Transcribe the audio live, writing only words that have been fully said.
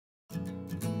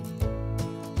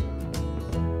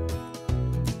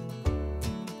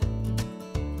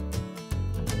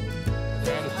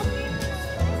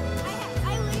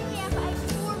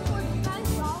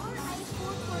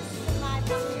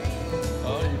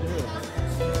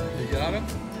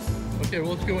Okay,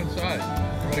 well, let's go inside. You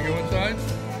want to go inside?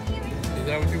 Is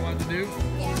that what you want to do?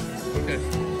 Yeah. Okay. You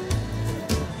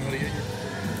want to get your...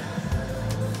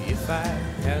 If I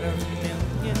had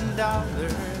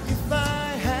 $1,000,000, If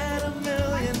I had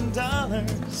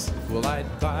 $1,000,000, well,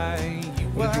 I'd buy you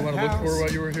What did you want to look for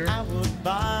while you were here? I would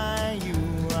buy you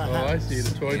a house. Oh, I see,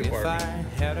 the toy And if I department.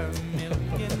 had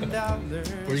 $1,000,000,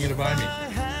 What are you going to buy me? I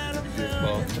had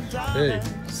Well, $1,000,000. hey,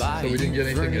 buy so we didn't get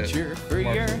you anything yet. furniture for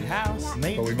your Mark. house.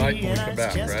 Maybe But we might when we a come nice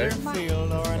back, right?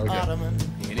 Chesterfield or an Okay. ottoman.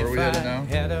 And Where are if we I headed now?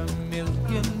 had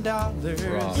 $1,000,000,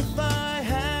 Ross. If I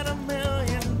had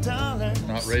 $1,000,000,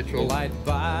 Not Rachel. well, I'd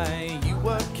buy you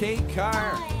a K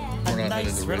car. We're a not headed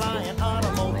nice to Rachel. Reliant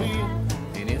automobile.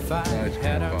 And if I Nice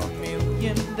had grandpa.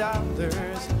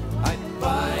 $1,000,000, I'd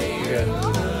buy Yeah.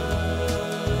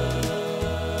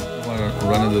 I want to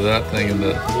run into that thing in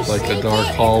the like the dark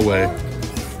hallway.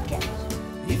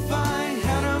 If I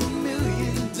had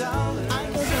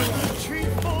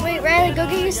 $1,000,000, Wait, Riley, go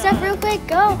get your stuff real quick.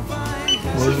 Go.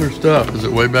 Where's her stuff? Is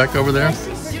it way back over there?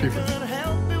 Could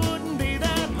help, it wouldn't be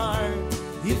that hard.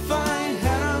 if I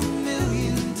had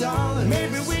 $1,000,000,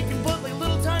 Maybe we can put like a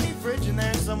little tiny fridge in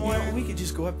there somewhere. well, we could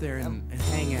just go up there and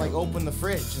hang out. Like open the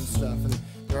fridge and stuff, and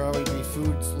there'll already be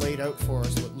foods laid out for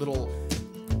us with little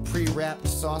pre-wrapped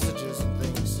sausages and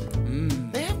things.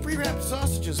 They have pre-wrapped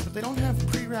sausages, but they don't have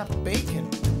pre-wrapped bacon.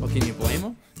 Well, can you blame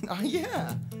them? Oh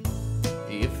yeah.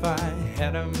 If I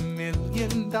had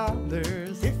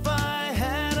 $1,000,000, If I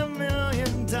had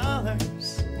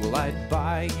 $1,000,000, well, I'd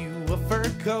buy you a fur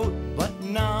coat. but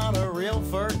not a real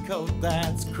fur coat,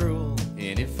 that's cruel.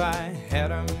 And if I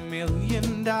had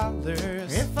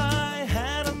 $1,000,000, If I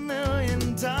had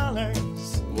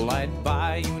 $1,000,000, well, I'd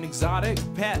buy you an exotic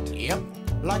pet. yep,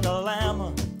 like a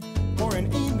llama or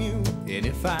an emu. And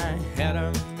if I had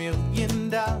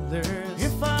 $1,000,000,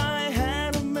 If I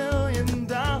had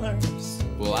 $1,000,000,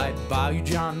 well, I'd buy you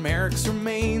John Merrick's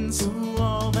remains. ooh,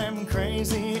 all them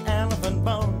crazy elephant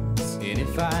bones. And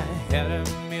if I had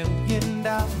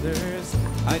 $1,000,000,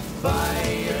 I'd buy